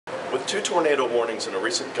With two tornado warnings and a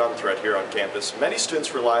recent gun threat here on campus, many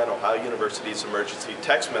students rely on Ohio University's emergency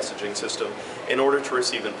text messaging system in order to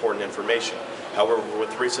receive important information. However,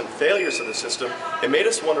 with recent failures of the system, it made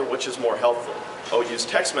us wonder which is more helpful, OU's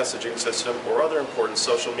text messaging system or other important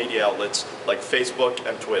social media outlets like Facebook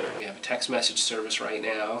and Twitter. We have a text message service right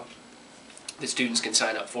now that students can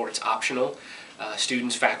sign up for. It's optional.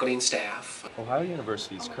 Students, faculty, and staff. Ohio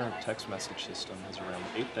University's current text message system has around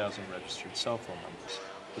 8,000 registered cell phone numbers,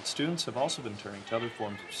 but students have also been turning to other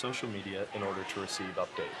forms of social media in order to receive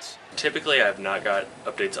updates. Typically I have not got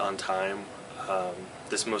updates on time.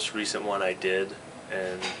 This most recent one I did,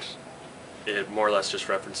 and it more or less just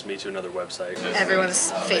referenced me to another website.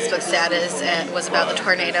 Everyone's Facebook status was about the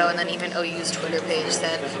tornado, and then even OU's Twitter page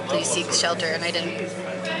said, "Please seek shelter," and I didn't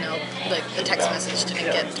know, like, the text message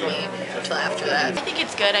didn't get to me until after that. I think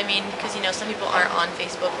it's good, I mean, because, you know, some people aren't on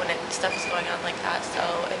Facebook when stuff is going on like that, so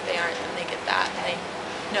if they aren't, then they get that, and they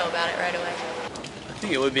know about it right away. I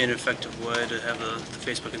think it would be an effective way to have the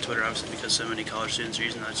Facebook and Twitter, obviously, because so many college students are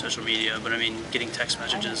using that social media. But I mean, getting text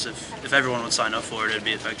messages, if everyone would sign up for it, it'd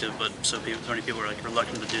be effective. But so many people are like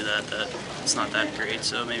reluctant to do that it's not that great.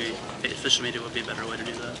 So maybe social media would be a better way to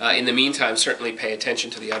do that. In the meantime, certainly pay attention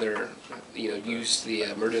to the other, use the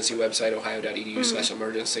emergency website,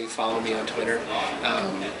 ohio.edu/emergency. Follow me on Twitter,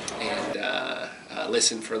 and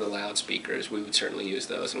listen for the loudspeakers. We would certainly use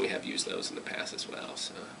those, and we have used those in the past as well.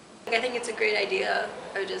 So. I think it's a great idea.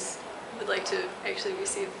 I just would like to actually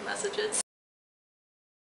receive messages.